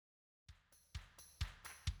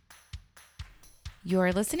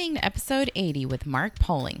You're listening to episode 80 with Mark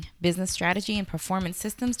Poling, Business Strategy and Performance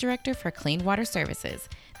Systems Director for Clean Water Services.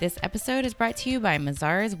 This episode is brought to you by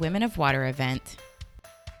Mazars Women of Water event.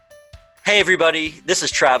 Hey everybody, this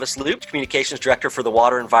is Travis Loop, Communications Director for the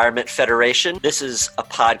Water Environment Federation. This is a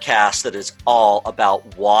podcast that is all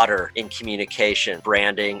about water in communication,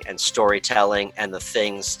 branding, and storytelling, and the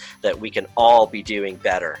things that we can all be doing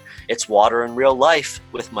better. It's water in real life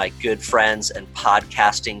with my good friends and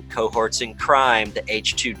podcasting cohorts in crime, the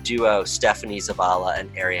H2 duo, Stephanie Zavala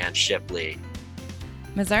and Ariane Shipley.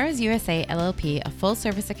 Mazars USA LLP, a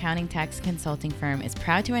full-service accounting tax consulting firm, is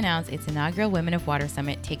proud to announce its inaugural Women of Water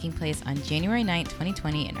Summit taking place on January 9,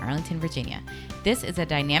 2020 in Arlington, Virginia. This is a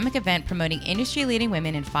dynamic event promoting industry-leading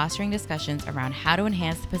women and fostering discussions around how to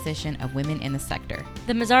enhance the position of women in the sector.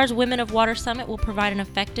 The Mazars Women of Water Summit will provide an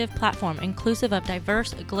effective platform inclusive of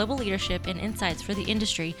diverse global leadership and insights for the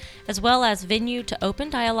industry, as well as venue to open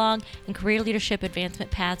dialogue and career leadership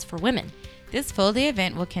advancement paths for women. This full-day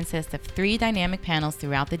event will consist of 3 dynamic panels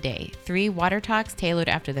throughout the day, 3 water talks tailored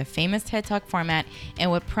after the famous TED Talk format,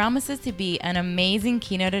 and what promises to be an amazing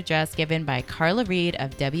keynote address given by Carla Reed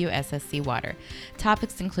of WSSC Water.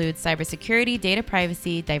 Topics include cybersecurity, data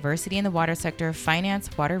privacy, diversity in the water sector, finance,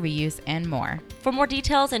 water reuse, and more. For more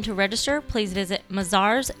details and to register, please visit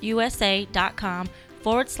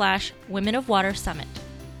mazarsusa.com/Women of Water Summit.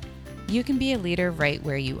 You can be a leader right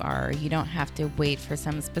where you are. You don't have to wait for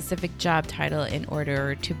some specific job title in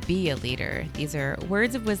order to be a leader. These are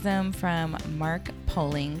words of wisdom from Mark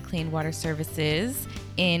Poling, Clean Water Services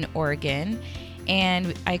in Oregon.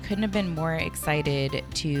 And I couldn't have been more excited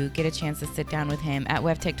to get a chance to sit down with him at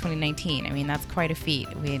WEFTEC 2019. I mean, that's quite a feat.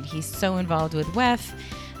 He's so involved with WEF.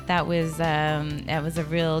 That was a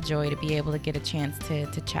real joy to be able to get a chance to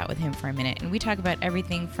chat with him for a minute. And we talk about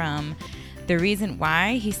everything from the reason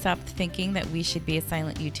why he stopped thinking that we should be a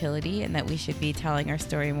silent utility and that we should be telling our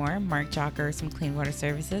story more. Mark Jockers from Clean Water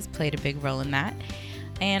Services played a big role in that.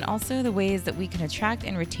 And also the ways that we can attract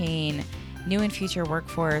and retain new and future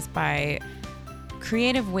workforce by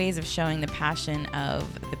creative ways of showing the passion of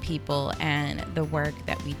the people and the work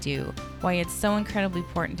that we do. Why it's so incredibly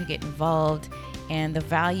important to get involved and the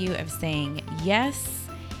value of saying yes,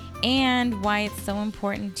 and why it's so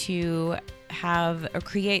important to have or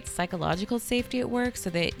create psychological safety at work so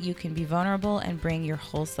that you can be vulnerable and bring your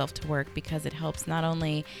whole self to work, because it helps not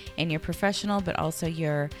only in your professional but also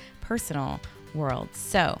your personal world.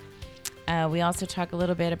 So we also talk a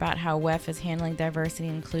little bit about how WEF is handling diversity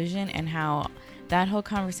and inclusion, and how that whole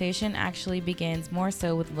conversation actually begins more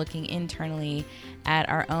so with looking internally at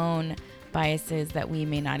our own biases that we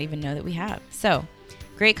may not even know that we have. So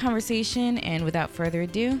great conversation, and without further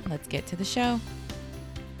ado, let's get to the show.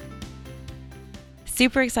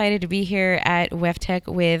 Super excited to be here at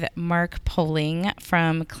WEFTEC with Mark Poling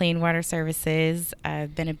from Clean Water Services.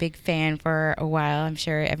 I've been a big fan for a while. I'm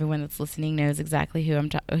sure everyone that's listening knows exactly who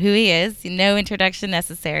he is. No introduction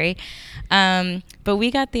necessary. But we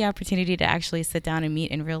got the opportunity to actually sit down and meet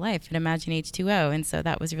in real life at Imagine H2O, and so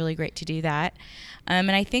that was really great to do that. And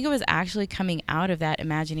I think it was actually coming out of that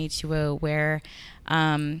Imagine H2O where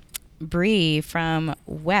Bree from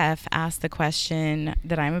WEF asked the question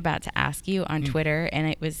that I'm about to ask you on Twitter, and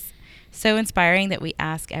it was so inspiring that we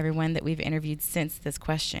ask everyone that we've interviewed since this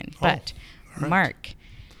question. But right. Mark,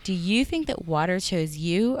 do you think that water chose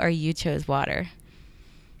you or you chose water?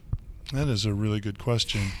 That is a really good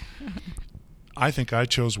question. I think I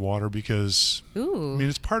chose water because, Ooh. I mean,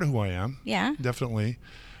 it's part of who I am. Yeah. Definitely.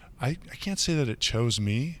 I can't say that it chose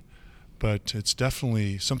me, but it's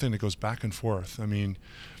definitely something that goes back and forth. I mean,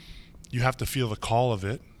 you have to feel the call of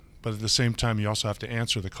it, but at the same time, you also have to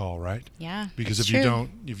answer the call, right? Yeah. Because if you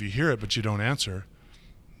hear it, but you don't answer.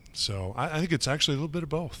 So I think it's actually a little bit of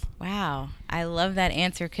both. Wow. I love that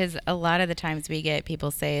answer, because a lot of the times we get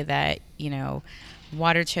people say that,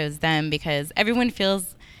 water chose them because everyone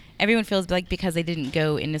feels like because they didn't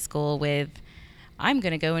go into school with, I'm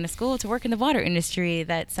going to go into school to work in the water industry,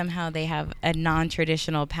 that somehow they have a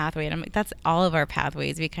non-traditional pathway. And I'm like, that's all of our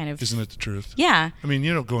pathways. We kind of... Isn't it the truth? Yeah. I mean,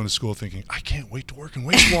 you don't go into school thinking, I can't wait to work in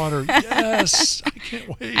wastewater. Yes, I can't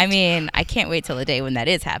wait. I mean, I can't wait till the day when that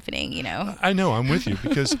is happening, I know, I'm with you,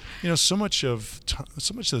 because, so much of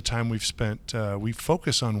the time we've spent, we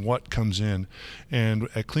focus on what comes in. And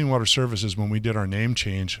at Clean Water Services, when we did our name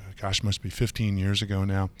change, gosh, must be 15 years ago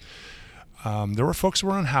now, There were folks who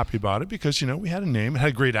were unhappy about it because, we had a name. It had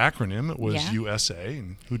a great acronym. It was Yeah. USA,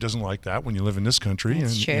 and who doesn't like that when you live in this country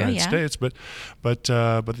That's and true, the United yeah. States? But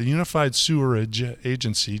the Unified Sewerage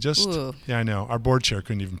Agency just, Ooh. yeah, I know. Our board chair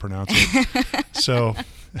couldn't even pronounce it. so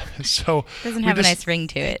Doesn't we have a just- nice ring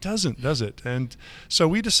to It it. doesn't, does it? And so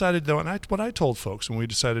we decided, though, and what I told folks when we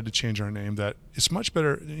decided to change our name, that it's much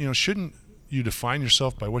better, shouldn't you define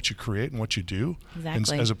yourself by what you create and what you do,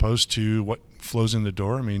 Exactly. as opposed to what flows in the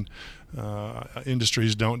door. I mean,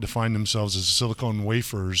 industries don't define themselves as silicone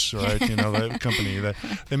wafers, right? That company that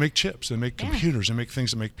they make chips, they make Yeah. computers, they make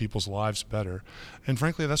things that make people's lives better. And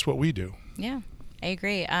frankly, that's what we do. Yeah, I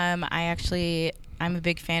agree. I'm a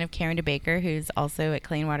big fan of Karen DeBaker, who's also at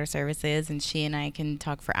Clean Water Services, and she and I can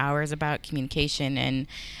talk for hours about communication. And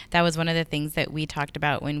that was one of the things that we talked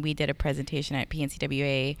about when we did a presentation at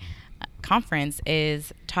PNCWA conference,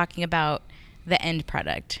 is talking about the end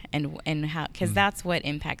product and how, because that's what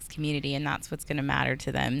impacts community, and that's what's going to matter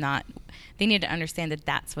to them. They need to understand that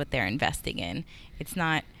that's what they're investing in. It's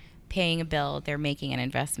not paying a bill; they're making an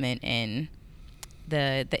investment in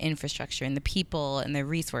the infrastructure and the people and the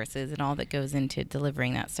resources and all that goes into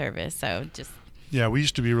delivering that service. So just Yeah, we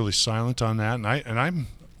used to be really silent on that, and I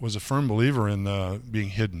was a firm believer in being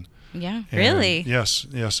hidden. yeah, And really. Yes,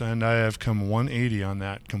 and I have come 180 on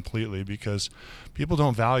that completely, because people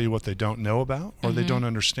don't value what they don't know about or they don't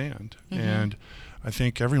understand. And I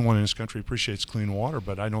think everyone in this country appreciates clean water,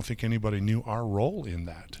 but I don't think anybody knew our role in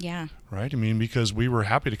that. Yeah. Right? I mean, because we were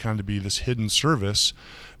happy to kind of be this hidden service,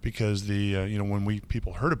 because when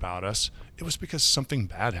people heard about us, it was because something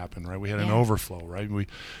bad happened, right? We had an Yeah. overflow, right?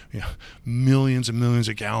 Millions and millions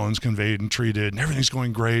of gallons conveyed and treated, and everything's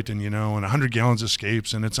going great, and and 100 gallons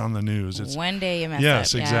escapes, and it's on the news. It's One day you mess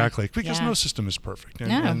yes, up. Yeah. exactly, because Yeah. no system is perfect, and,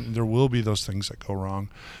 No. and there will be those things that go wrong,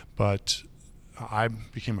 but I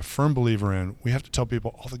became a firm believer in, we have to tell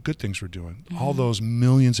people all the good things we're doing, all those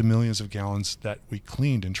millions and millions of gallons that we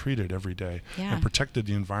cleaned and treated every day, Yeah. and protected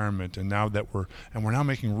the environment, and now that we're now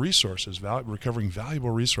making resources, recovering valuable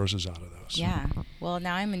resources out of those. Yeah. Well,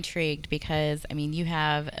 now I'm intrigued because, you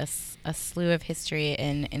have a slew of history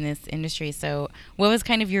in this industry. So what was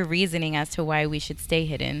kind of your reasoning as to why we should stay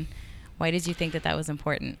hidden? Why did you think that was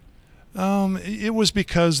important? It was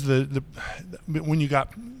because when you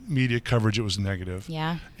got media coverage, it was negative.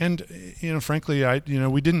 Yeah. And frankly,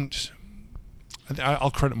 we didn't.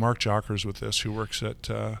 I'll credit Mark Jockers with this, who works at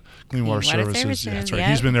Clean Water Services. Yeah, that's right. Yep.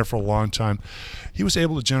 He's been there for a long time. He was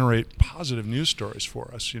able to generate positive news stories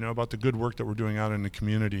for us, about the good work that we're doing out in the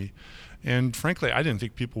community. And frankly, I didn't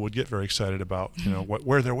think people would get very excited about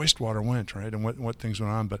where their wastewater went, right, and what things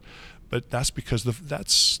went on. But that's because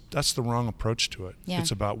that's the wrong approach to it. Yeah.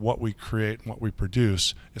 It's about what we create and what we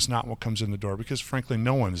produce. It's not what comes in the door, because frankly,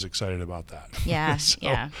 no one is excited about that. Yeah.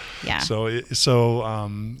 Yeah. So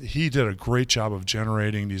he did a great job of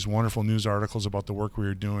generating these wonderful news articles about the work we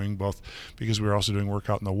were doing, both because we were also doing work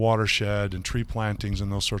out in the watershed and tree plantings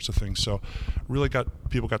and those sorts of things. So really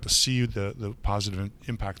people got to see the positive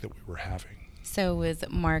impact that we were having. So was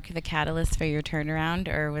Mark the catalyst for your turnaround,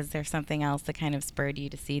 or was there something else that kind of spurred you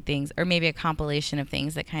to see things, or maybe a compilation of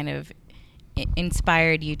things that kind of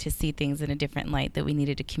inspired you to see things in a different light, that we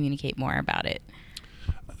needed to communicate more about it?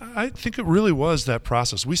 I think it really was that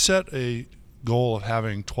process. We set a goal of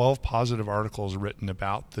having 12 positive articles written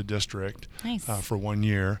about the district. Nice. For 1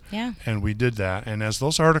 year. Yeah. And we did that. And as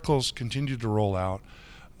those articles continued to roll out,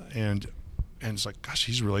 and it's like, gosh,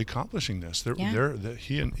 he's really accomplishing this.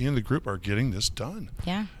 He and the group are getting this done.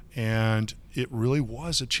 Yeah. And it really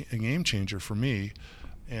was a game changer for me.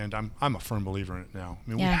 And I'm a firm believer in it now. I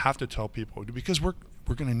mean, Yeah. we have to tell people, because we're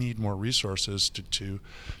going to need more resources to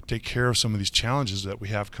take care of some of these challenges that we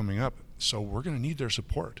have coming up. So we're going to need their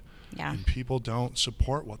support. Yeah. And people don't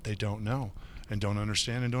support what they don't know and don't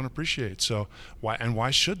understand and don't appreciate. So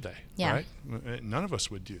why should they? Yeah. Right? None of us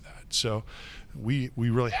would do that. So we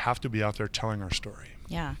really have to be out there telling our story.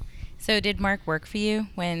 Yeah. So did Mark work for you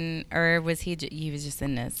or was he was just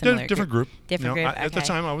in a similar Different group. Different group. At the Okay.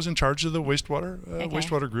 time, I was in charge of the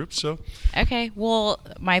wastewater group. So Okay. Well,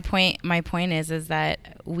 my point is that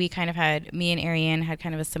we kind of me and Ariane had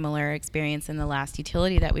kind of a similar experience in the last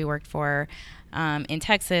utility that we worked for in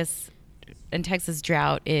Texas. In Texas,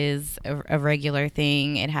 drought is a regular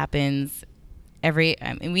thing. It happens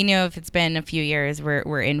we know if it's been a few years,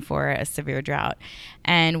 we're in for a severe drought.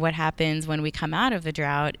 And what happens when we come out of the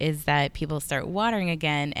drought is that people start watering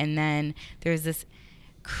again, and then there's this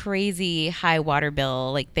crazy high water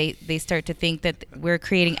bill. Like they start to think that we're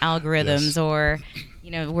creating algorithms, Yes. or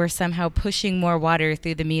we're somehow pushing more water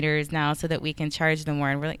through the meters now so that we can charge them more.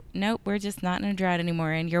 And we're like, nope, we're just not in a drought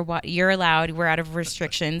anymore. And you're allowed, we're out of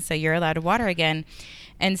restrictions, so you're allowed to water again.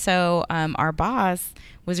 And so our boss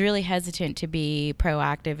was really hesitant to be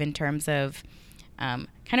proactive in terms of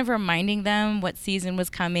kind of reminding them what season was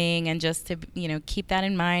coming, and just to, keep that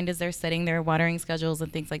in mind as they're setting their watering schedules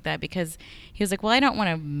and things like that, because he was like, well, I don't want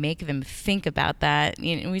to make them think about that.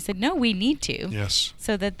 And we said, no, we need to. Yes.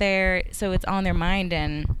 So that so it's on their mind,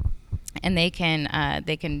 and they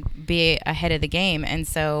can be ahead of the game. And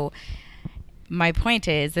so my point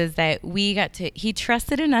is that he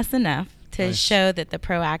trusted in us enough to Nice. show that the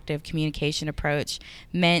proactive communication approach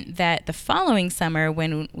meant that the following summer,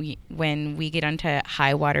 when we get onto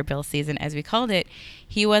high water bill season, as we called it,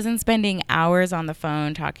 he wasn't spending hours on the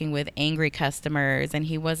phone talking with angry customers, and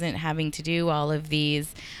he wasn't having to do all of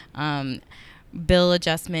these bill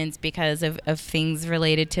adjustments because of things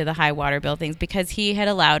related to the high water bill things, because he had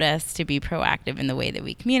allowed us to be proactive in the way that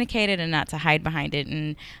we communicated and not to hide behind it.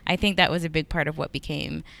 And I think that was a big part of what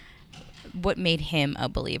made him a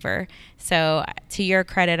believer. So to your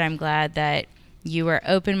credit, I'm glad that you were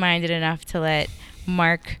open-minded enough to let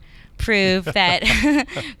Mark prove that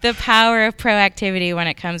the power of proactivity when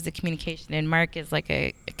it comes to communication. And Mark is like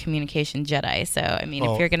a communication Jedi. So, I mean,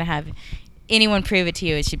 if you're going to have anyone prove it to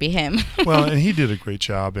you, it should be him. Well, and he did a great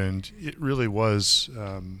job, and it really was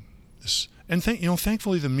and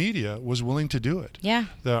thankfully the media was willing to do it. Yeah.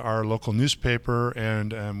 Our local newspaper,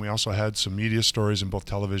 and we also had some media stories in both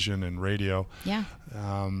television and radio. Yeah.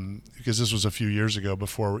 Because this was a few years ago,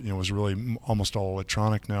 before it was really almost all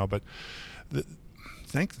electronic now. But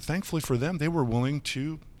thankfully for them, they were willing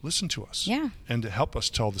to listen to us. Yeah. And to help us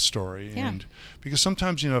tell the story. Yeah. And because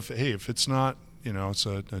sometimes if it's not. It's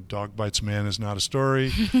a dog bites man is not a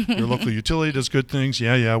story. Your local utility does good things.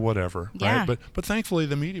 Yeah, whatever. Yeah. Right. But thankfully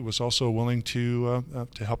the media was also willing to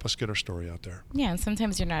help us get our story out there. Yeah, and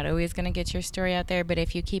sometimes you're not always going to get your story out there, but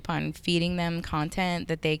if you keep on feeding them content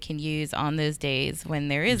that they can use on those days when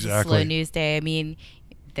there is a slow news day, I mean,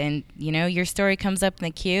 then your story comes up in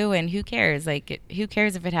the queue, and who cares? Like, who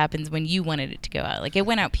cares if it happens when you wanted it to go out? Like, it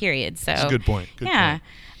went out, period. So that's a good point. Good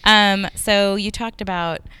point. So you talked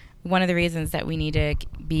about one of the reasons that we need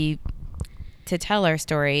to tell our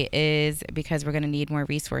story is because we're going to need more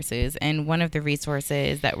resources. And one of the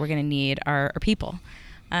resources that we're going to need are people,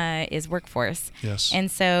 is workforce. Yes.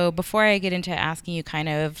 And so before I get into asking you kind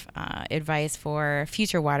of advice for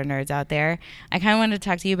future water nerds out there, I kind of wanted to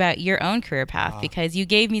talk to you about your own career path, because you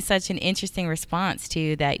gave me such an interesting response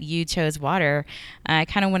to that you chose water. I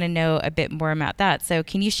kind of want to know a bit more about that. So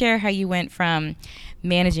can you share how you went from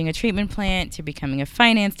managing a treatment plant to becoming a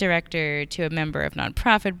finance director to a member of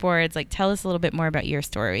nonprofit boards? Like, tell us a little bit more about your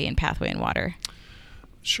story and pathway in water.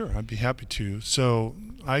 Sure, I'd be happy to. So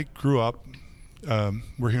I grew up,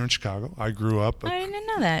 we're here in Chicago. I grew up. I didn't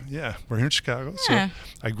know that. Yeah, we're here in Chicago. Yeah. So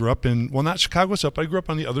I grew up not Chicago itself, but I grew up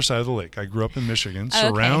on the other side of the lake. I grew up in Michigan,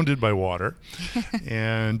 surrounded by water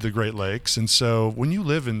and the Great Lakes. And so when you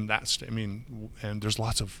live in that state, and there's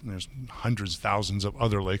hundreds, thousands of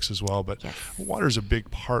other lakes as well, but water is a big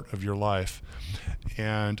part of your life.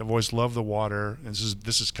 And I've always loved the water. And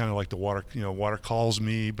this is kind of like the water, water calls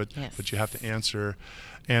me, but you have to answer.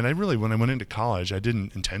 And when I went into college, I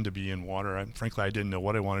didn't intend to be in water. Frankly, I didn't know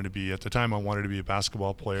what I wanted to be. At the time, I wanted to be a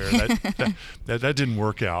basketball player. That didn't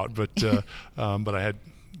work out. But I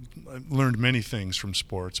learned many things from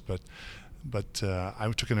sports. But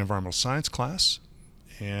I took an environmental science class,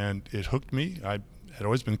 and it hooked me. I had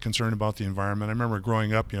always been concerned about the environment. I remember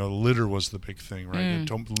growing up, litter was the big thing, right?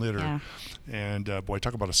 Litter. Yeah. And boy,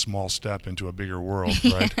 talk about a small step into a bigger world,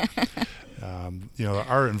 right?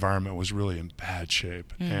 Our environment was really in bad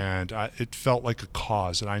shape, and it felt like a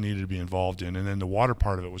cause that I needed to be involved in. And then the water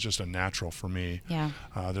part of it was just a natural for me. Yeah.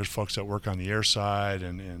 There's folks that work on the air side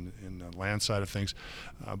and the land side of things,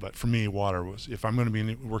 but for me, water was. If I'm going to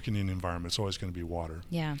be working in the environment, it's always going to be water.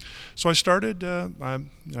 Yeah. So I started.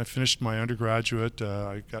 I finished my undergraduate.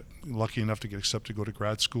 I got lucky enough to get accepted to go to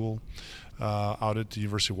grad school out at the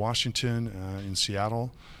University of Washington in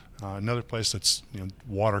Seattle. Another place that's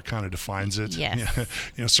water kind of defines it. Yes.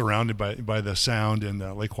 Surrounded by the Sound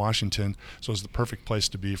and Lake Washington, so it's the perfect place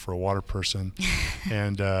to be for a water person.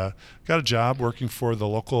 And got a job working for the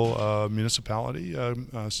local municipality,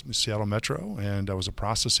 Seattle Metro, and I was a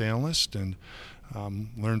process analyst and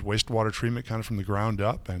learned wastewater treatment kind of from the ground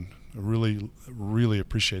up, and I really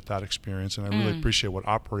appreciate that experience, and I really appreciate what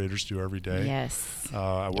operators do every day. Yes.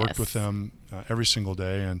 I worked with them every single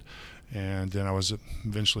day, And then I was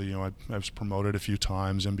eventually, I was promoted a few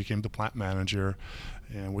times and became the plant manager,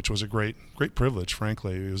 and which was a great privilege,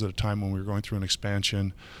 frankly. It was at a time when we were going through an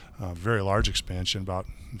expansion, very large expansion, about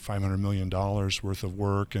 $500 million worth of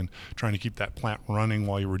work, and trying to keep that plant running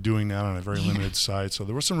while you were doing that on a very limited site. So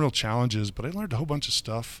there were some real challenges, but I learned a whole bunch of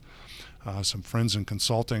stuff. Some friends in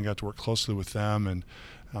consulting, got to work closely with them, and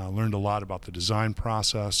learned a lot about the design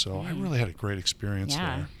process. So I really had a great experience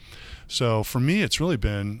there. So for me, it's really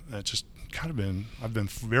been, I've been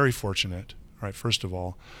very fortunate, right, first of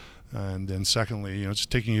all. And then secondly,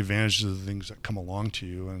 just taking advantage of the things that come along to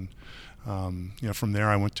you. And, from there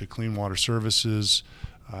I went to Clean Water Services.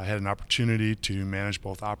 I had an opportunity to manage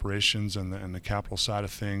both operations and the capital side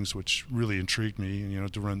of things, which really intrigued me,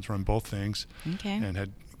 to run both things. Okay. And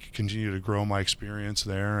had continued to grow my experience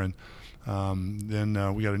there. And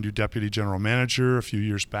then we got a new deputy general manager a few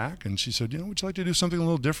years back, and she said, would you like to do something a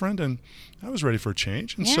little different? And I was ready for a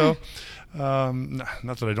change. And so,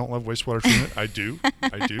 not that I don't love wastewater treatment, I do.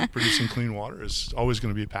 Producing clean water is always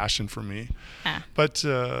going to be a passion for me. But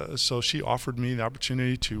so she offered me the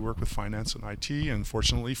opportunity to work with finance and IT, and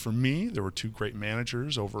fortunately for me, there were two great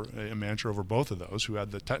managers, a manager over both of those who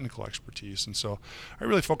had the technical expertise. And so I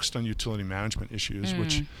really focused on utility management issues,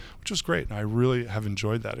 which was great. And I really have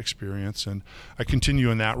enjoyed that experience. And I continue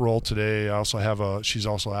in that role today. I also have she's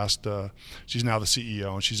also asked, she's now the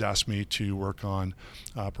CEO, and she's asked me to work on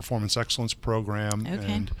performance excellence program.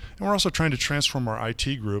 Okay. And we're also trying to transform our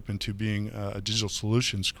IT group into being a digital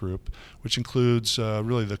solutions group, which includes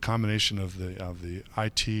really the combination of the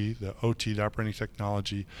IT, the OT, the operating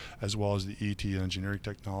technology, as well as the ET, the engineering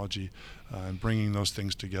technology, and bringing those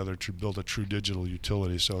things together to build a true digital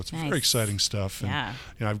utility. So it's very exciting stuff. And, I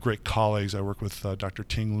have great colleagues. I work with Dr.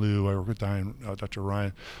 Ting Liu. I work with Dr.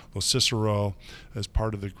 Ryan Cicero as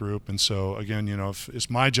part of the group. And so, again, it's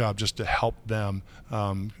my job just to help them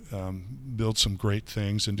build some great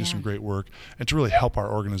things and do some great work, and to really help our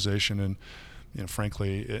organization. And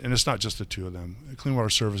frankly, and it's not just the two of them. Clean Water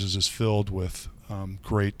Services is filled with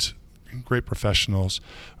great professionals,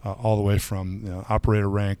 all the way from operator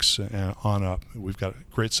ranks and on up. We've got a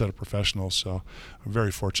great set of professionals, so I'm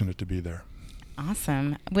very fortunate to be there.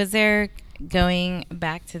 Awesome. Was there, going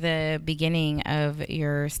back to the beginning of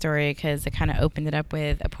your story, because it kind of opened it up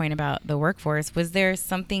with a point about the workforce, was there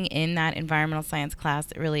something in that environmental science class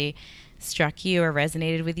that really struck you or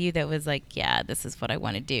resonated with you that was like, yeah, this is what I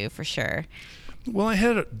want to do for sure? Well, I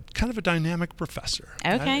had kind of a dynamic professor.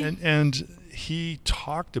 Okay. And he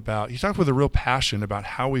talked with a real passion about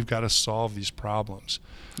how we've got to solve these problems.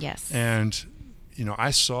 Yes. And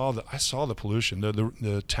I saw the pollution.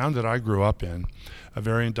 The town that I grew up in, a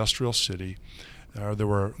very industrial city. There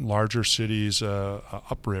were larger cities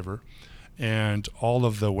upriver, and all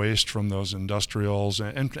of the waste from those industrials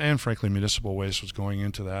and frankly municipal waste was going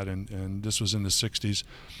into that. And this was in the 60s.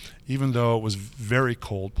 Even though it was a very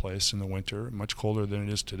cold place in the winter, much colder than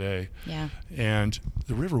it is today. Yeah. And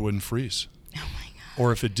the river wouldn't freeze. Oh my God.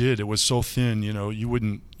 Or if it did, it was so thin, you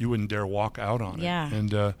wouldn't dare walk out on it. Yeah. And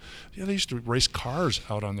they used to race cars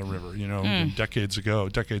out on the river,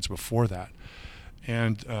 decades before that.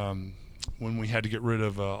 And when we had to get rid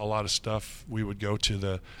of a lot of stuff, we would go to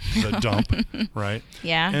the dump, right?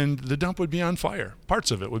 Yeah. And the dump would be on fire.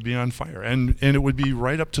 Parts of it would be on fire, and it would be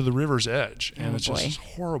right up to the river's edge, and it's just this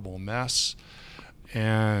horrible mess.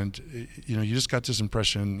 And you just got this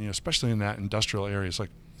impression, especially in that industrial area, it's like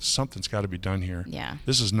something's got to be done here. Yeah.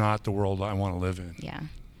 This is not the world I want to live in. Yeah.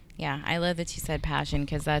 Yeah, I love that you said passion,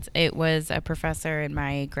 because it was a professor in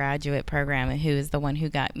my graduate program who is the one who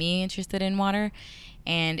got me interested in water.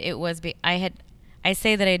 And it was, I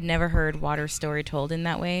say that I'd never heard water story told in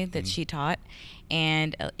that way that she taught.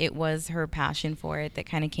 And it was her passion for it that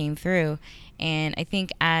kind of came through. And I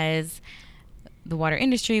think as the water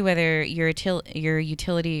industry, whether your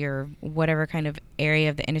utility or whatever kind of area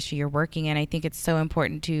of the industry you're working in, I think it's so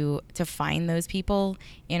important to find those people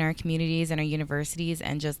in our communities and our universities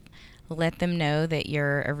and just let them know that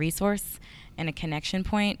you're a resource and a connection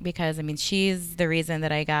point. Because she's the reason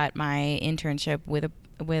that I got my internship with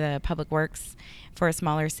a public works for a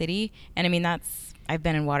smaller city, and I've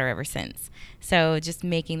been in water ever since. So just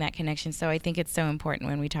making that connection. So I think it's so important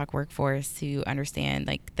when we talk workforce to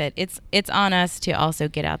understand that it's on us to also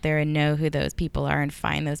get out there and know who those people are and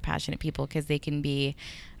find those passionate people, because they can be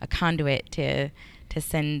a conduit to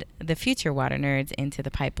send the future water nerds into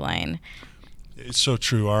the pipeline. It's so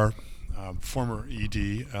true. Our former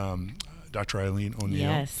ED, Dr. Eileen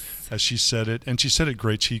O'Neill, as she said it, and she said it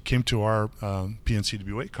great. She came to our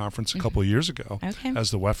PNCWA conference a couple of years ago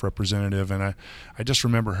as the WEF representative, and I just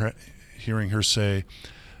remember hearing her say,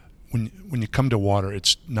 when you come to water,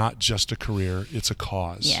 it's not just a career, it's a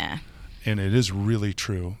cause. Yeah. And it is really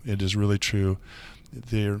true. It is really true.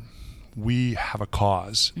 We have a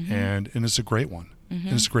cause, and it's a great one. And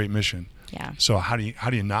it's a great mission. Yeah. So how do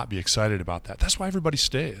you not be excited about that? That's why everybody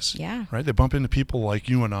stays. Yeah. Right? They bump into people like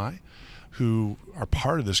you and I who are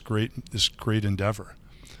part of this great endeavor.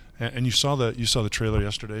 And you saw the trailer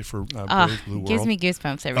yesterday for Brave Blue World. Gives me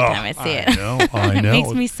goosebumps every time I see it. I know. It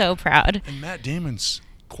makes me so proud. And Matt Damon's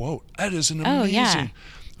quote, that is an Oh, amazing.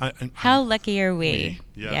 yeah. How lucky are we?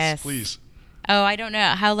 Yes, please. Oh, I don't know.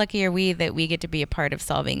 How lucky are we that we get to be a part of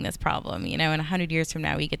solving this problem? And 100 years from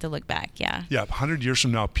now, we get to look back. Yeah. Yeah, 100 years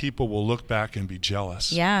from now, people will look back and be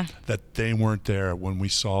jealous. Yeah. That they weren't there when we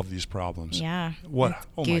solved these problems. Yeah. What?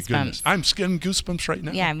 Oh, Goosebumps. my goodness. I'm getting goosebumps right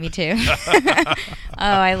now. Yeah, me too. Oh,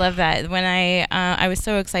 I love that. When I was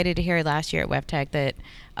so excited to hear last year at WEFTEC that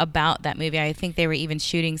about that movie. I think they were even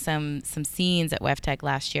shooting some scenes at WEFTEC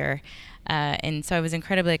last year. And so I was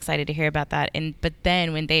incredibly excited to hear about that. But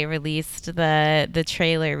then when they released the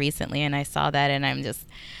trailer recently, and I saw that, and I'm just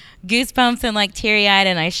goosebumps and like teary-eyed,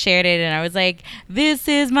 and I shared it, and I was like, "This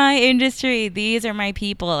is my industry. These are my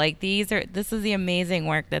people. Like this is the amazing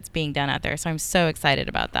work that's being done out there." So I'm so excited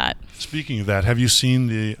about that. Speaking of that, have you seen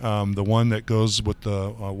the one that goes with the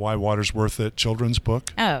Why Water's Worth It children's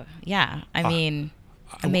book? Oh yeah, I mean.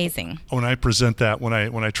 Amazing. When I present that, when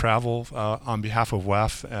I travel on behalf of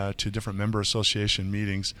WEF to different member association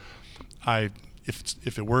meetings,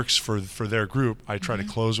 if it works for their group, I try to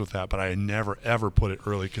close with that, but I never ever put it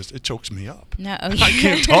early because it chokes me up. No, I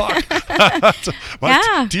can't talk.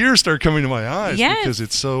 My tears start coming to my eyes because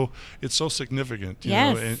it's so significant, you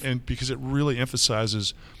know, and because it really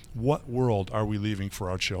emphasizes what world are we leaving for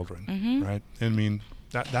our children, right? I mean,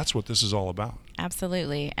 that's what this is all about.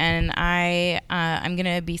 Absolutely. And I'm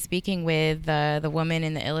going to be speaking with the woman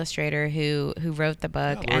and the illustrator who wrote the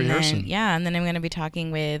book. Lori Harrison. And then I'm going to be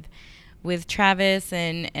talking with Travis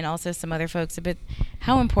and also some other folks about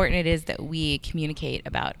how important it is that we communicate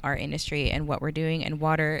about our industry and what we're doing and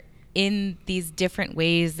water in these different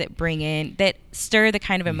ways that stir the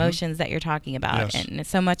kind of emotions that you're talking about. Yes. And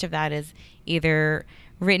so much of that is either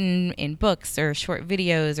written in books or short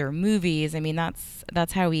videos or movies. I mean,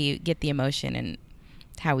 that's how we get the emotion and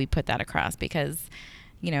how we put that across, because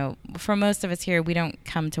for most of us here, we don't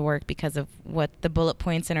come to work because of what the bullet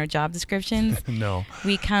points in our job descriptions. No.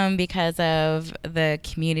 We come because of the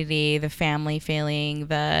community, the family feeling,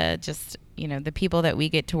 the people that we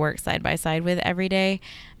get to work side by side with every day,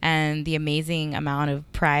 and the amazing amount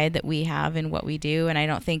of pride that we have in what we do. And I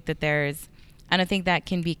don't think that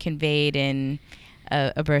can be conveyed in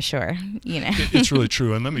a brochure, It's really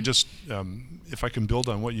true. And let me just, if I can build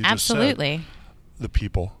on what you just said. Absolutely. The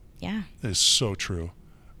people. Yeah. It is so true.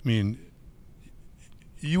 I mean,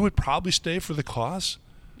 you would probably stay for the cause,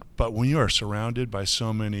 but when you are surrounded by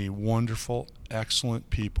so many wonderful, excellent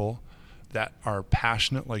people that are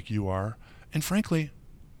passionate like you are, and frankly,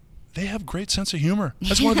 they have great sense of humor.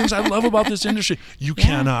 That's one of the things I love about this industry. You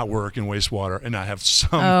cannot work in wastewater and not have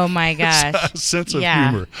some sense of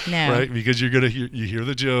humor, right? Because you're gonna hear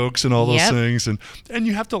the jokes and all those things, and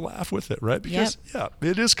you have to laugh with it, right? Because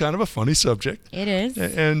it is kind of a funny subject. It is,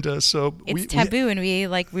 and so it's taboo, and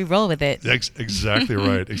we roll with it. Exactly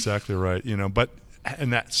right, exactly right. But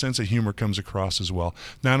and that sense of humor comes across as well.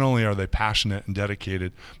 Not only are they passionate and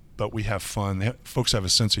dedicated, but we have fun. Folks have a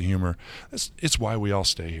sense of humor. It's why we all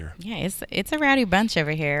stay here. Yeah, it's a rowdy bunch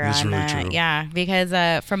over here. It's really true. Yeah, because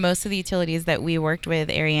for most of the utilities that we worked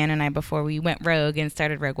with, Ariane and I, before we went rogue and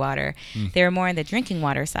started Rogue Water, they were more on the drinking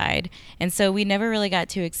water side. And so we never really got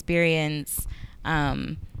to experience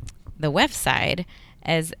the WEF side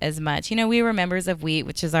as much. We were members of WEAT,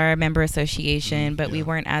 which is our member association, but we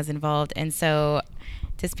weren't as involved. And so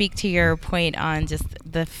to speak to your point on just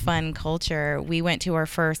the fun culture, we went to our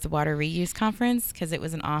first water reuse conference because it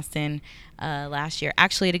was in Austin last year,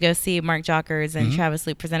 actually to go see Mark Jockers and Travis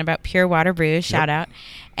Loop present about Pure Water Brews, shout out.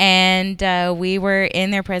 And we were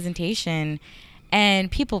in their presentation,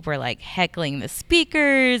 and people were like heckling the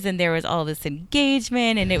speakers, and there was all this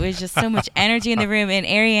engagement, and it was just so much energy in the room. And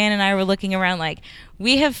Ariane and I were looking around like,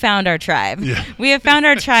 we have found our tribe. Yeah. We have found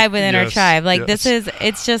our tribe within our tribe. Like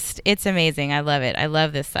it's amazing. I love it. I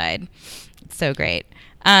love this side. It's so great.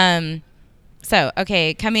 So,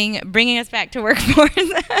 okay, bringing us back to workforce.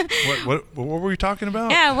 What were we talking about?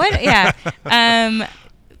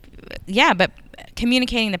 But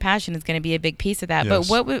communicating the passion is going to be a big piece of that. Yes.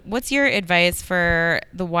 But what's your advice for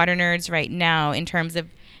the water nerds right now in terms of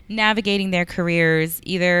navigating their careers?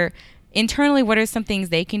 Either internally, what are some things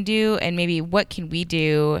they can do, and maybe what can we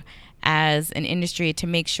do as an industry to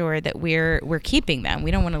make sure that we're keeping them?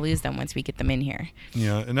 We don't want to lose them once we get them in here.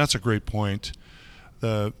 Yeah, and that's a great point.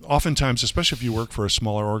 oftentimes, especially if you work for a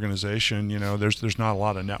smaller organization, there's not a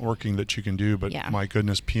lot of networking that you can do. But my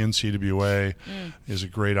goodness, PNCWA is a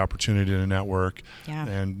great opportunity to network. Yeah.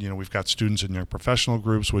 And we've got students in young professional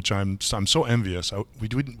groups, which I'm so envious. We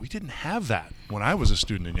didn't have that when I was a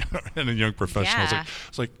student in a young professional. Yeah.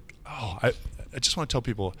 It's like, I just want to tell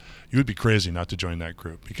people you would be crazy not to join that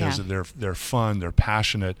group because they're fun, they're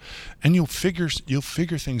passionate, and you'll figure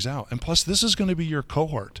things out. And plus, this is going to be your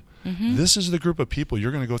cohort. Mm-hmm. This is the group of people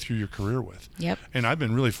you're going to go through your career with. Yep. And I've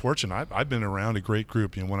been really fortunate. I've been around a great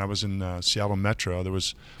group. When I was in Seattle Metro, there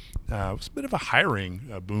was it was a bit of a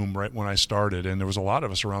hiring boom right when I started, and there was a lot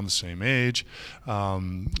of us around the same age,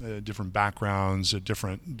 different backgrounds,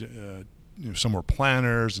 different. Some were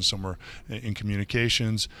planners and some were in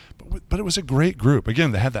communications, but it was a great group.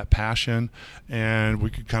 Again, they had that passion, and we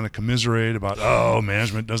could kind of commiserate about,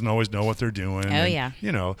 management doesn't always know what they're doing.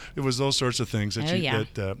 It was those sorts of things that you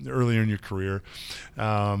get earlier in your career,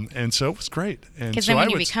 and so it was great. Because then when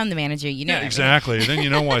you become the manager, exactly. Then you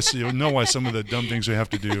know why some of the dumb things we have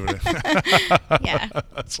to do. Yeah,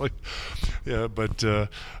 it's like, but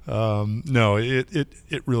no,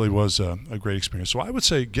 it really was a great experience. So I would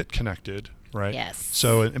say get connected. Right. Yes.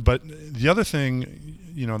 So, but the other thing,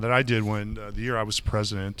 that I did when the year I was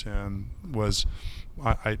president was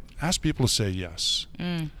I asked people to say yes.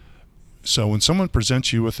 So when someone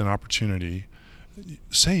presents you with an opportunity,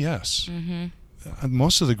 say yes. Mm-hmm.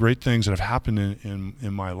 Most of the great things that have happened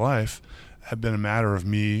in my life have been a matter of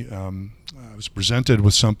me. I was presented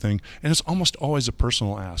with something, and it's almost always a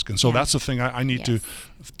personal ask. And so that's the thing I need to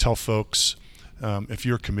tell folks. If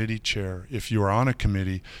you're a committee chair, if you're on a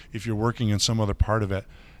committee, if you're working in some other part of it,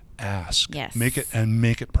 ask. Yes. Make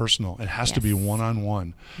it personal. It has to be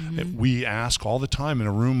one-on-one. Mm-hmm. We ask all the time in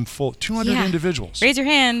a room full of 200 individuals. Raise your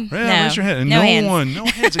hand. Yeah, raise your hand. And no hands. No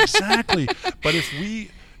hands, exactly. But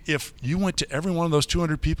if you went to every one of those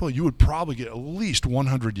 200 people, you would probably get at least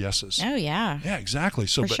 100 yeses. Oh, yeah. Yeah, exactly.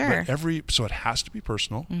 So, but so it has to be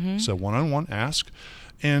personal. Mm-hmm. So one-on-one, ask.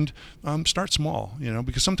 And start small,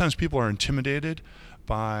 because sometimes people are intimidated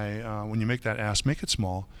by when you make that ask, make it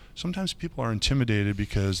small. Sometimes people are intimidated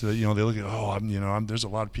because they look at there's a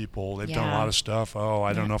lot of people, they've done a lot of stuff.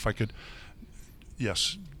 I don't know if I could.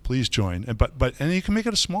 Yes, please join. And you can make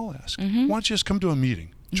it a small ask. Mm-hmm. Why don't you just come to a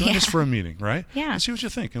meeting? Join us for a meeting, right? Yeah. And see what you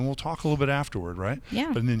think, and we'll talk a little bit afterward, right?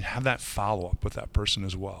 Yeah. But then have that follow up with that person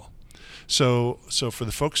as well. So for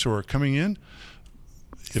the folks who are coming in.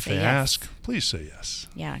 If they ask, please say yes.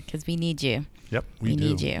 Yeah, because we need you. Yep, we do.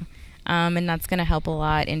 Need you. And that's going to help a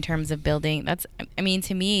lot in terms of building.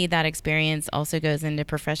 To me, that experience also goes into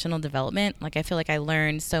professional development. Like, I feel like I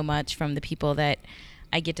learned so much from the people that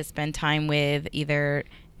I get to spend time with, either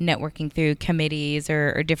networking through committees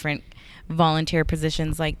or different volunteer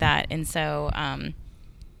positions like that. And so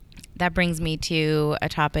that brings me to a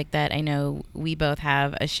topic that I know we both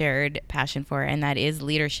have a shared passion for, and that is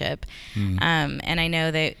leadership. And I know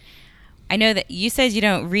that you said you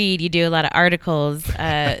don't read, you do a lot of articles,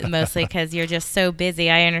 mostly because you're just so busy.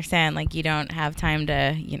 I understand, like, you don't have time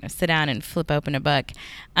to, sit down and flip open a book.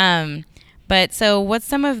 But so what's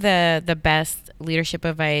some of the best leadership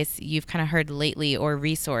advice you've kind of heard lately, or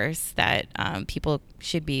resource that people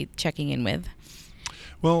should be checking in with?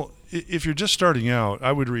 Well, if you're just starting out,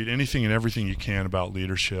 I would read anything and everything you can about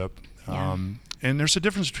leadership. And there's a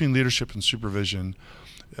difference between leadership and supervision.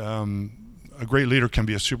 A great leader can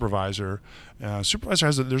be a supervisor.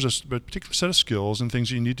 Supervisor there's a particular set of skills and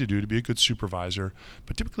things you need to do to be a good supervisor.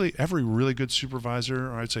 But typically, every really good supervisor,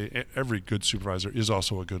 or I'd say every good supervisor, is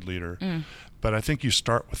also a good leader. But I think you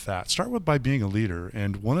start with that. Start by being a leader.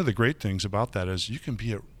 And one of the great things about that is you can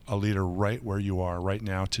be a leader right where you are right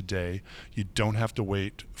now today. You don't have to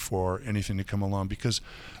wait for anything to come along, because,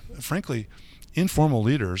 frankly, informal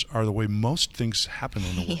leaders are the way most things happen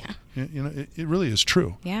in the world. It really is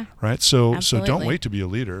true. Yeah. Right. So Absolutely. So don't wait to be a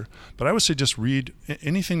leader. But I would say just read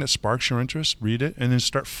anything that sparks your interest. Read it, and then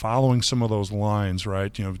start following some of those lines.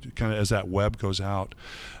 Right. Kind of as that web goes out.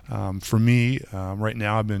 For me, right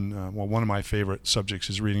now, I've been one of my favorite subjects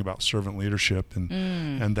is reading about servant leadership,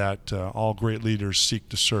 and that all great leaders seek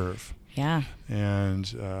to serve. Yeah.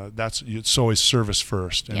 And it's always service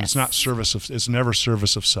first, and it's not it's never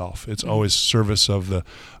service of self. It's always service of the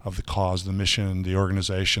cause, the mission, the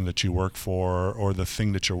organization that you work for, or the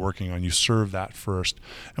thing that you're working on. You serve that first,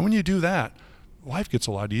 and when you do that, life gets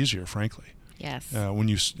a lot easier, frankly. Yes. When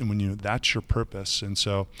you that's your purpose. And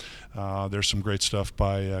so there's some great stuff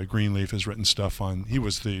by Greenleaf has written stuff on.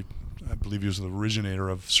 I believe he was the originator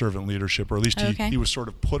of servant leadership, or at least he was sort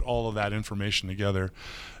of put all of that information together.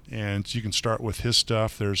 And you can start with his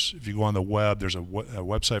stuff. If you go on the web, there's a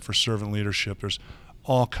website for servant leadership. There's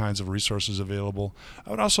all kinds of resources available. I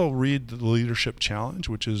would also read the Leadership Challenge,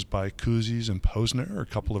 which is by Kouzes and Posner, a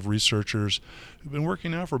couple of researchers who've been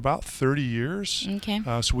working now for about 30 years. Okay.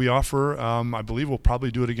 So we offer, I believe we'll probably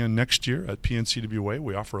do it again next year at PNCWA.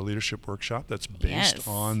 We offer a leadership workshop that's based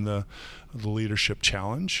on the Leadership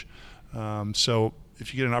Challenge. So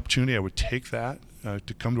if you get an opportunity, I would take that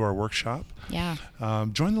to come to our workshop. Yeah.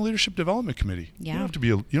 Join the Leadership Development Committee. Yeah.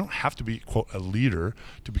 You don't have to be quote a leader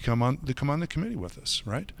to come on the committee with us,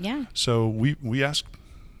 right? Yeah. So we ask.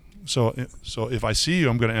 So if I see you,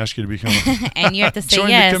 I'm going to ask you to become. And you have to say join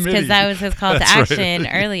the yes, committee. because that was his call to That's action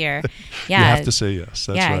right. earlier. Yeah. You have to say yes.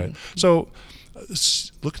 That's Yeah. right. So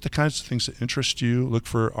look at the kinds of things that interest you. Look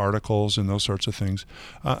for articles and those sorts of things.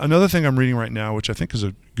 Another thing I'm reading right now, which I think is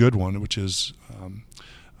a good one, which is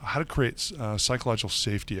how to create psychological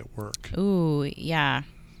safety at work. Ooh, yeah.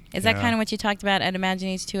 Is that kind of what you talked about at Imagine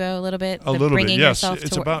H2O a little bit? A little bit, yes.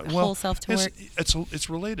 It's about whole self to work. It's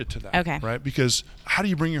related to that. Okay. Right? Because how do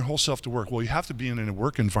you bring your whole self to work? Well, you have to be in a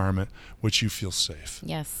work environment which you feel safe.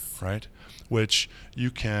 Yes. Right? Which you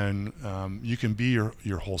can be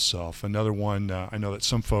your whole self. Another one, I know that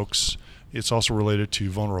some folks, it's also related to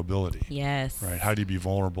vulnerability. Yes. Right? How do you be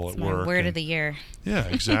vulnerable It's at my work? word of the year. Yeah,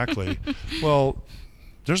 exactly. Well,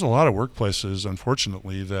 there's a lot of workplaces,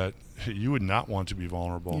 unfortunately, that you would not want to be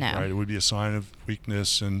vulnerable. No. Right? It would be a sign of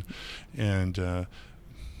weakness, and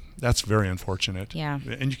that's very unfortunate. Yeah.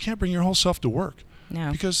 And you can't bring your whole self to work.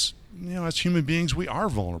 No. Because as human beings, we are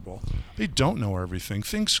vulnerable. We don't know everything.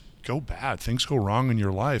 Things go bad. Things go wrong in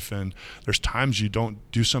your life, and there's times you don't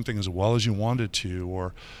do something as well as you wanted to,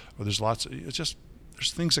 or there's there's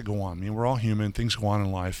things that go on. I mean, we're all human. Things go on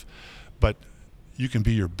in life, but you can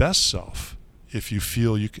be your best self if you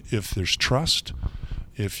feel if there's trust,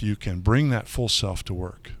 if you can bring that full self to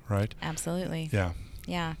work, right? Absolutely. Yeah.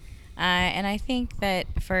 Yeah. And I think that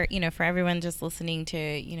for everyone just listening to,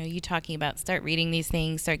 you talking about start reading these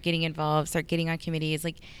things, start getting involved, start getting on committees,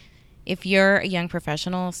 like if you're a young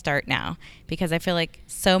professional, start now, because I feel like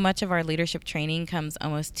so much of our leadership training comes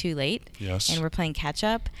almost too late. Yes. And we're playing catch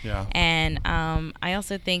up. Yeah. And I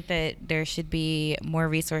also think that there should be more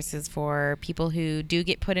resources for people who do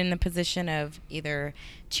get put in the position of either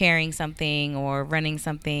chairing something or running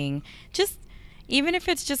something, just even if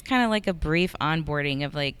it's just kind of like a brief onboarding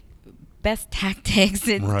of like best tactics,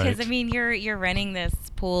 because Right. I mean you're running this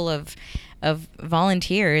pool of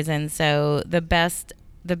volunteers, and so the best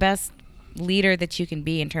leader that you can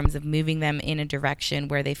be in terms of moving them in a direction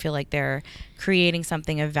where they feel like they're creating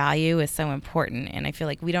something of value is so important. And I feel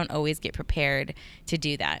like we don't always get prepared to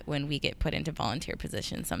do that when we get put into volunteer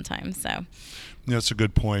positions sometimes. So That's a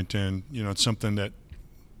good point, and it's something that,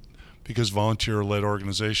 because volunteer-led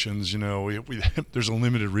organizations, there's a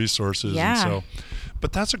limited resources. Yeah. And so,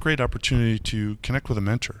 but that's a great opportunity to connect with a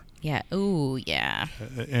mentor. yeah. Ooh, yeah.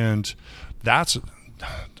 And that's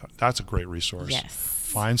a great resource. Yes.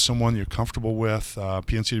 Find someone you're comfortable with.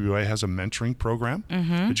 PNCWA has a mentoring program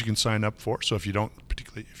that you can sign up for. So if you don't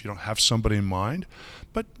have somebody in mind,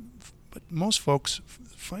 but most folks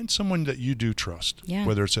find someone that you do trust, Yeah.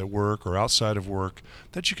 whether it's at work or outside of work,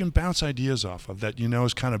 that you can bounce ideas off of, that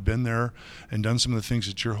has kind of been there and done some of the things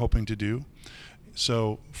that you're hoping to do.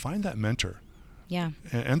 So find that mentor. Yeah.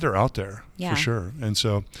 And they're out there Yeah. for sure. And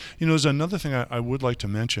so, there's another thing I would like to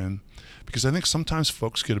mention, because I think sometimes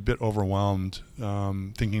folks get a bit overwhelmed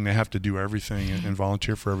thinking they have to do everything and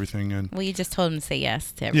volunteer for everything. And Well, you just told them to say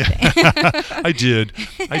yes to everything. yeah, I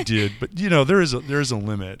did. But there is a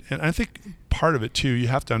limit, and I think part of it too, you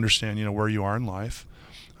have to understand where you are in life.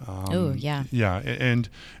 Oh, yeah. Yeah,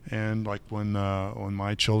 and like when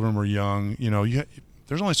my children were young,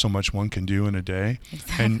 there's only so much one can do in a day.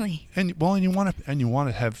 Exactly. And you want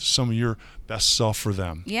to have some of your best self for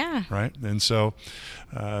them. Yeah. Right. And so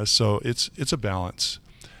it's a balance,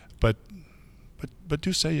 but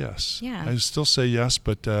do say yes. Yeah. I still say yes,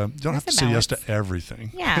 but don't have to a say yes to balance.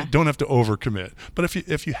 everything. Yeah. Don't have to overcommit. But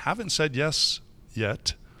if you haven't said yes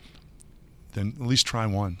yet, then at least try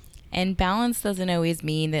one. And balance doesn't always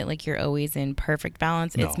mean that like you're always in perfect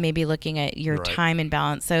balance. No. It's maybe looking at your Right. time in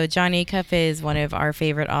balance. So John Acuff is one of our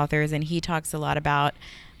favorite authors, and he talks a lot about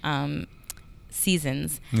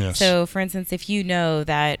seasons. Yes. So for instance, if you know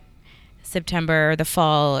that September or the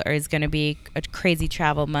fall is going to be a crazy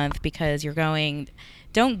travel month because you're going,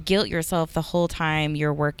 don't guilt yourself the whole time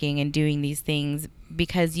you're working and doing these things,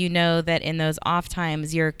 because you know that in those off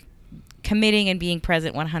times you're committing and being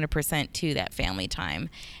present 100% to that family time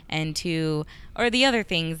and or the other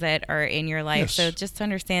things that are in your life. Yes. So just to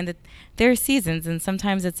understand that there are seasons, and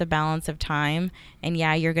sometimes it's a balance of time, and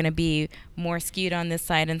yeah, you're going to be more skewed on this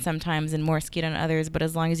side and sometimes and more skewed on others, but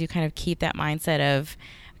as long as you kind of keep that mindset of,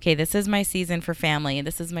 okay, this is my season for family, and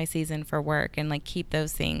this is my season for work, and like keep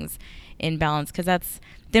those things in balance, because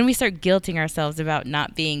then we start guilting ourselves about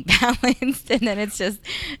not being balanced, and then it's just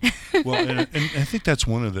well, and I think that's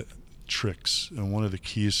one of the tricks and one of the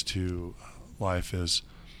keys to life is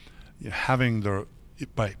having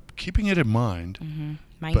by keeping it in mind,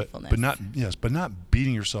 mindfulness, but not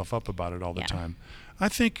beating yourself up about it all the time. I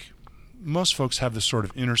think most folks have this sort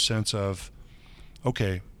of inner sense of,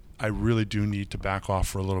 okay, I really do need to back off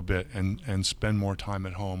for a little bit and spend more time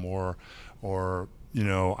at home, or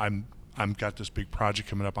I'm got this big project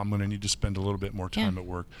coming up. I'm going to need to spend a little bit more time at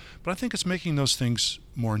work. But I think it's making those things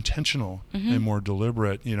more intentional and more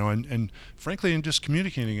deliberate, and frankly, and just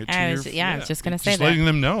communicating it to I was just going to say that. Just letting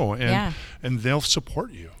them know, and they'll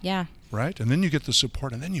support you. Yeah. Right? And then you get the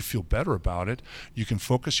support, and then you feel better about it. You can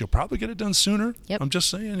focus. You'll probably get it done sooner. Yep. I'm just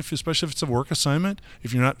saying, especially if it's a work assignment,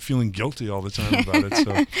 if you're not feeling guilty all the time about it.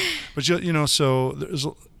 So, but so there's,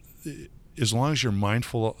 as long as you're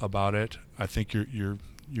mindful about it, I think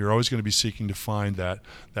you're always going to be seeking to find that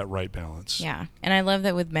right balance. Yeah. And I love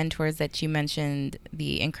that with mentors that you mentioned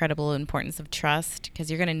the incredible importance of trust, because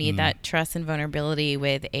you're going to need that trust and vulnerability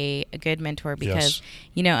with a good mentor, because,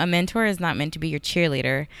 a mentor is not meant to be your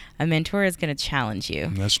cheerleader. A mentor is going to challenge you.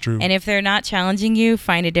 And that's true. And if they're not challenging you,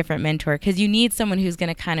 find a different mentor, because you need someone who's going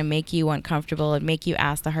to kind of make you uncomfortable and make you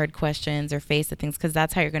ask the hard questions or face the things, because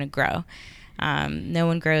that's how you're going to grow. No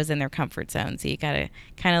one grows in their comfort zone. So you got to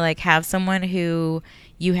kind of like have someone who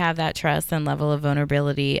you have that trust and level of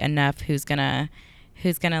vulnerability enough who's gonna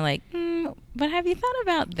like, but have you thought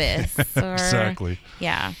about this? Or, exactly.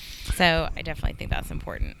 Yeah. So I definitely think that's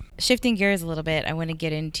important. Shifting gears a little bit, I want to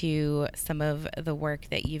get into some of the work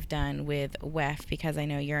that you've done with WEF, because I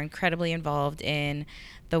know you're incredibly involved in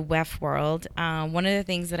the WEF world. One of the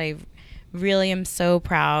things that I really am so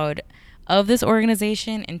proud of this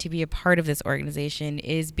organization and to be a part of this organization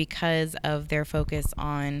is because of their focus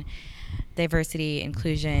on diversity,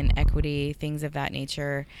 inclusion, equity, things of that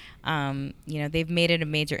nature. They've made it a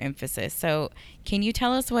major emphasis. So can you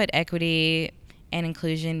tell us what equity and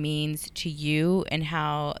inclusion means to you, and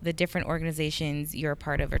how the different organizations you're a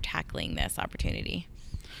part of are tackling this opportunity?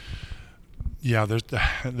 Yeah,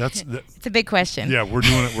 that's it's a big question. Yeah, we're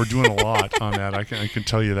doing a lot on that. I can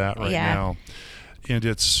tell you that right now. And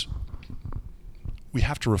we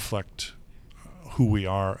have to reflect who we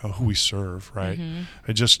are, who we serve, right?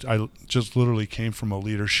 I just literally came from a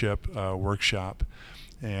leadership workshop,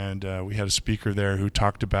 and we had a speaker there who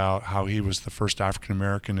talked about how he was the first African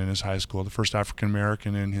American in his high school, the first African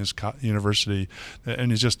American in his university,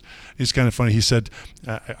 and it's kind of funny. He said,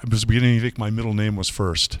 "I was beginning to think my middle name was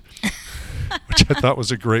first," which I thought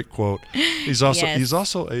was a great quote. He's also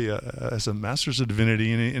has a master's of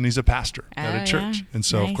divinity, and he's a pastor at a church, and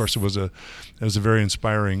so of course it was a very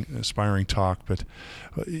inspiring talk. But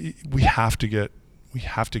we have to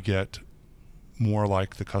get more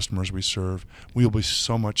like the customers we serve. We'll be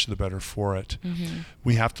so much the better for it.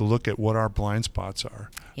 We have to look at what our blind spots are.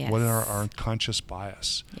 What are our unconscious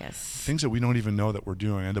bias? Things that we don't even know that we're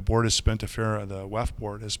doing. And the WEF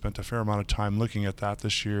board has spent a fair amount of time looking at that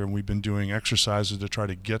this year, and we've been doing exercises to try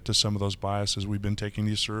to get to some of those biases. We've been taking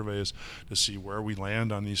these surveys to see where we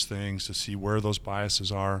land on these things, to see where those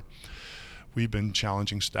biases are. We've been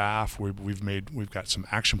challenging staff. We've got some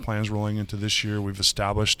action plans rolling into this year. We've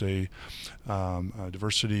established a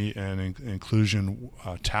diversity and inclusion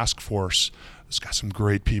task force. It's got some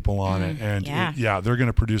great people on it, and they're going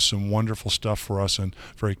to produce some wonderful stuff for us and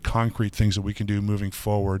very concrete things that we can do moving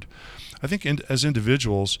forward. I think as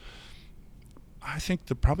individuals, I think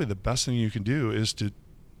probably the best thing you can do is to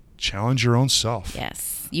challenge your own self.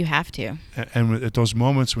 Yes, you have to. And at those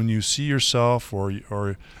moments when you see yourself, or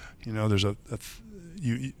there's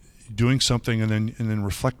you doing something, and then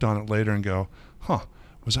reflect on it later and go,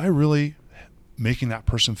 was I really making that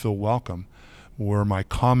person feel welcome? Were my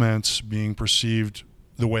comments being perceived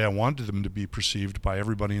the way I wanted them to be perceived by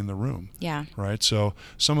everybody in the room? Yeah. Right. So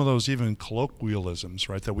some of those even colloquialisms,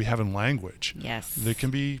 right, that we have in language, they can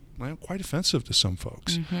be quite offensive to some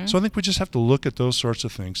folks. So I think we just have to look at those sorts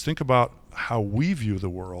of things. Think about how we view the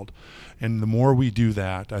world, and the more we do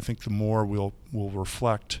that, I think the more we'll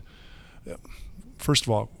reflect. First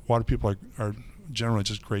of all, water people are generally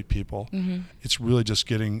just great people. It's really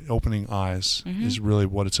just opening eyes is really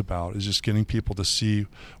what it's about, is just getting people to see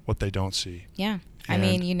what they don't see. Yeah. I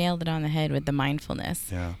mean, you nailed it on the head with the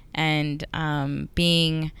mindfulness. Yeah. And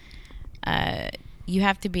being, you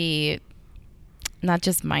have to be not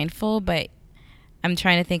just mindful, but I'm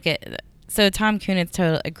trying to think so Tom Kunitz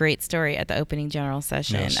told a great story at the opening general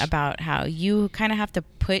session about how you kind of have to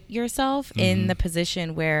put yourself in the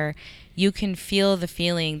position where you can feel the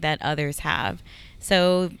feeling that others have.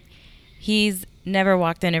 So he's never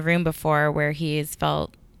walked in a room before where he's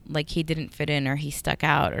felt like he didn't fit in or he stuck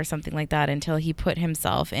out or something like that until he put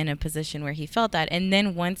himself in a position where he felt that. And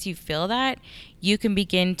then once you feel that, you can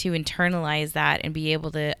begin to internalize that and be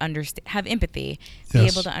able to understand, have empathy, be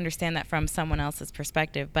able to understand that from someone else's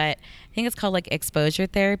perspective. But I think it's called like exposure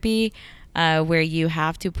therapy, where you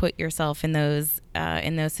have to put yourself in those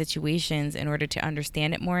situations in order to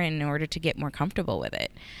understand it more and in order to get more comfortable with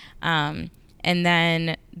it. And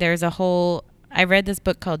then there's I read this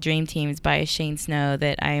book called Dream Teams by Shane Snow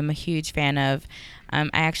that I am a huge fan of. I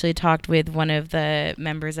actually talked with one of the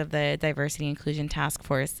members of the Diversity Inclusion Task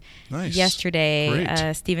Force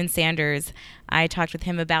yesterday, Stephen Sanders. I talked with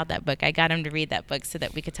him about that book. I got him to read that book so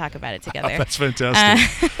that we could talk about it together. That's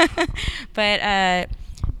fantastic. But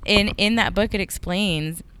in that book, it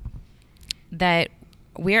explains that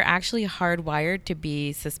we're actually hardwired to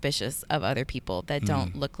be suspicious of other people that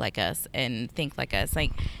don't look like us and think like us.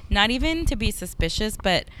 Like, not even to be suspicious,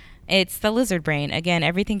 but it's the lizard brain. Again,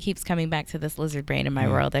 everything keeps coming back to this lizard brain in my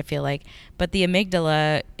world, I feel like. But the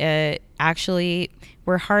amygdala, actually,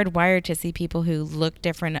 we're hardwired to see people who look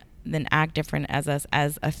different than act different as us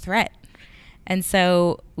as a threat. And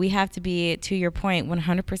so we have to be, to your point,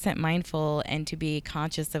 100% mindful and to be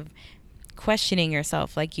conscious of questioning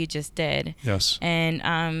yourself like you just did. Yes.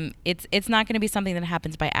 And it's not going to be something that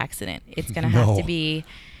happens by accident. It's going to have to be,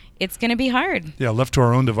 it's going to be hard. Yeah, left to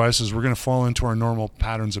our own devices, we're going to fall into our normal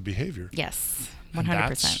patterns of behavior. Yes,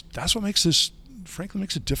 100%. That's what makes this, frankly,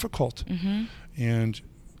 makes it difficult. Mm-hmm. And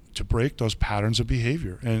to break those patterns of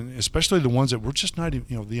behavior, and especially the ones that we're just not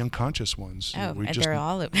even, the unconscious ones. Oh, and they're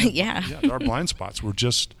all, yeah. Yeah, there are blind spots. We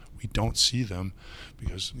don't see them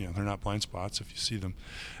because they're not blind spots if you see them.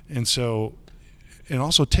 And so, and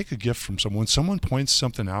also take a gift from someone. When someone points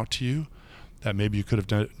something out to you that maybe you could have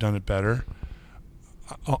done it better,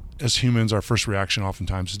 as humans, our first reaction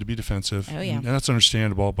oftentimes is to be defensive. Oh, yeah. And that's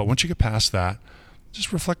understandable. But once you get past that,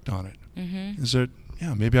 just reflect on it. Mm-hmm. Is it,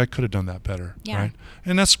 maybe I could have done that better. Yeah. Right?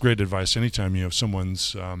 And that's great advice. Anytime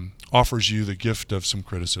someone's offers you the gift of some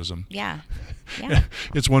criticism. Yeah. Yeah.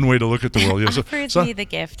 It's one way to look at the world. Offers me the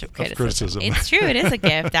gift of criticism. It's true. It is a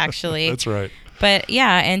gift, actually. That's right. But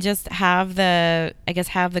yeah, and just have the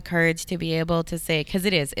courage to be able to say, because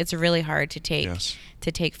it's really hard to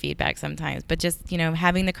take feedback sometimes, but just,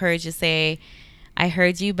 having the courage to say, I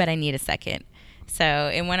heard you, but I need a second. So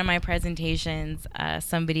in one of my presentations,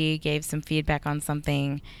 somebody gave some feedback on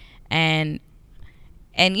something, and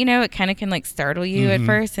it kind of can like startle you at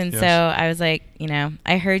first. And so I was like,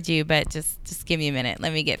 I heard you, but just give me a minute.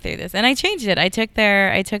 Let me get through this. And I changed it. I took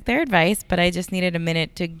their advice, but I just needed a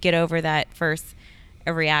minute to get over that first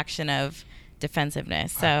reaction of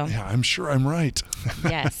defensiveness. So I'm sure I'm right.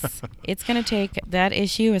 Yes, it's going to take that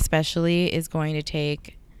issue, especially is going to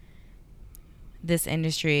take this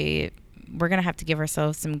industry. We're going to have to give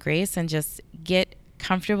ourselves some grace and just get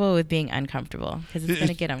comfortable with being uncomfortable, because it's going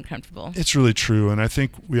to get uncomfortable. It's really true. And I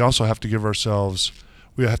think we also have to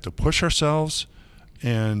we have to push ourselves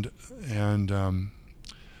and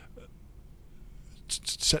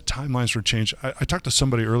set timelines for change. I talked to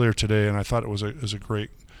somebody earlier today, and I thought it was a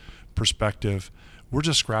great perspective. We're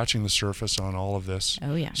just scratching the surface on all of this.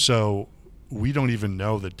 Oh, yeah. So we don't even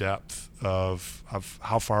know the depth of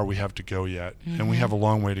how far we have to go yet. And we have a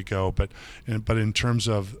long way to go. But in terms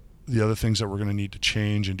of the other things that we're going to need to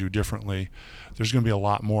change and do differently, there's going to be a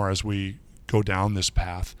lot more as we go down this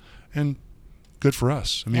path. And good for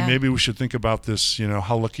us. I mean, maybe we should think about this,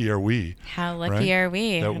 how lucky are we? How lucky are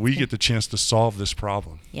we? That we get the chance to solve this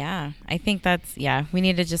problem. Yeah, I think we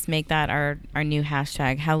need to just make that our new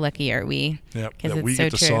hashtag, how lucky are we? Yeah, that we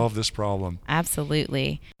get to solve this problem.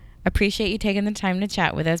 Absolutely. Appreciate you taking the time to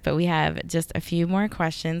chat with us, but we have just a few more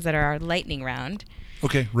questions that are our lightning round.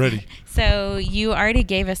 Okay, ready. So you already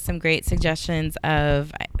gave us some great suggestions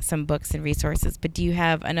of some books and resources, but do you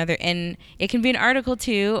have another, and it can be an article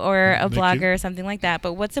too, or a blogger or something like that,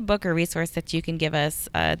 but what's a book or resource that you can give us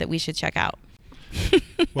that we should check out?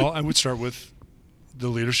 Well, I would start with The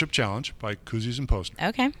Leadership Challenge by Kouzes and Posner.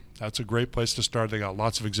 Okay. That's a great place to start. They got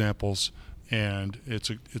lots of examples, and it's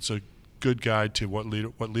a good guide to what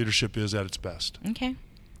leadership is at its best. Okay.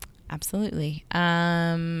 Absolutely.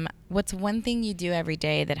 What's one thing you do every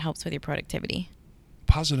day that helps with your productivity?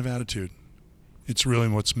 Positive attitude. It's really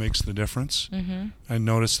what makes the difference. Mm-hmm. I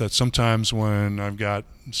notice that sometimes when I've got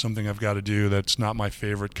something I've got to do that's not my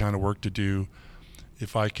favorite kind of work to do,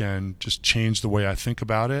 if I can just change the way I think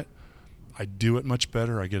about it, I do it much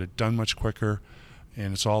better. I get it done much quicker,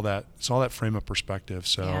 and it's all that frame of perspective.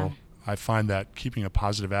 So I find that keeping a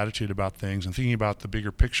positive attitude about things and thinking about the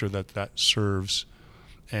bigger picture that serves,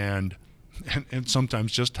 and And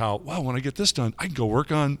sometimes just how, wow, when I get this done, I can go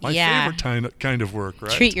work on my favorite kind of work,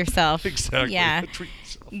 right? Treat yourself. Exactly. Yeah. Treat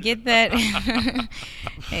yourself. Get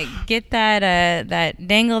that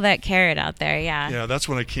dangle that carrot out there. Yeah. Yeah, that's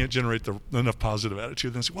when I can't generate enough positive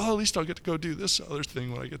attitude. Then say, well, at least I'll get to go do this other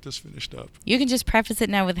thing when I get this finished up. You can just preface it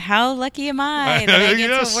now with, how lucky am I that I get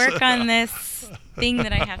to work on this thing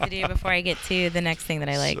that I have to do before I get to the next thing that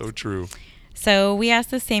I like. So true. So we ask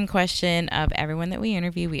the same question of everyone that we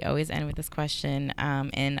interview. We always end with this question,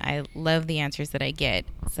 and I love the answers that I get.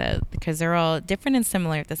 So because they're all different and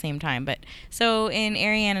similar at the same time. But so in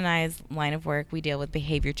Ariane and I's line of work, we deal with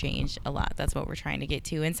behavior change a lot. That's what we're trying to get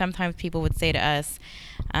to. And sometimes people would say to us,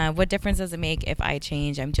 "What difference does it make if I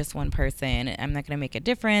change? I'm just one person. I'm not going to make a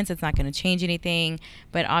difference. It's not going to change anything."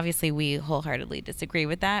 But obviously, we wholeheartedly disagree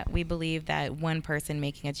with that. We believe that one person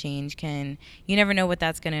making a change you never know what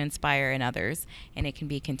that's going to inspire in others, and it can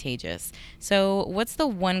be contagious. So what's the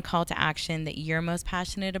one call to action that you're most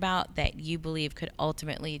passionate about that you believe could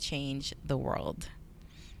ultimately change the world?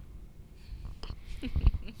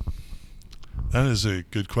 That is a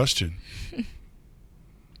good question.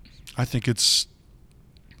 I think it's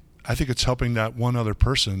helping that one other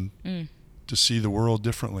person to see the world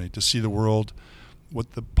differently, to see the world,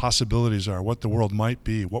 what the possibilities are, what the world might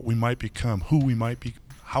be, what we might become, who we might be,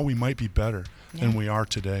 how we might be better than we are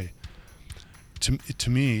today. To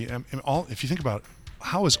me, if you think about it,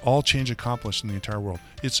 how is all change accomplished in the entire world?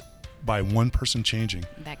 It's by one person changing.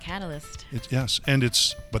 That catalyst.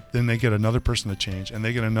 But then they get another person to change, and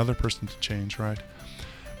they get another person to change, right?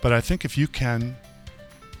 But I think if you can,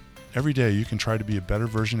 every day you can try to be a better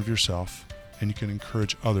version of yourself, and you can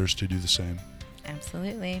encourage others to do the same.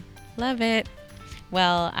 Absolutely. Love it.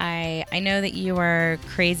 Well, I know that you are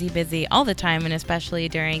crazy busy all the time, and especially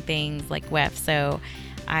during things like WEF, so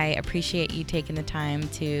I appreciate you taking the time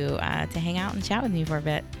to hang out and chat with me for a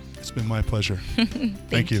bit. It's been my pleasure.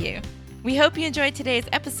 Thank you. We hope you enjoyed today's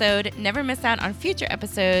episode. Never miss out on future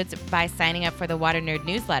episodes by signing up for the Water Nerd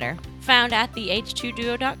newsletter. Found at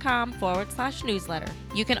theh2duo.com/newsletter.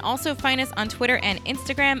 You can also find us on Twitter and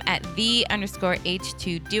Instagram at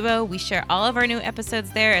 @the_H2duo. We share all of our new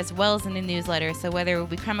episodes there as well as in the newsletter. So whether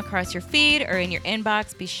we come across your feed or in your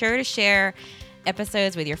inbox, be sure to share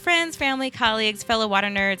episodes with your friends, family, colleagues, fellow water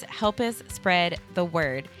nerds. Help us spread the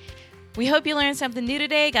word. We hope you learned something new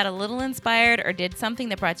today, got a little inspired, or did something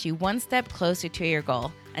that brought you one step closer to your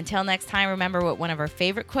goal. Until next time, remember what one of our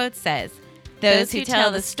favorite quotes says: "Those who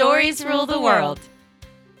tell the stories rule the world."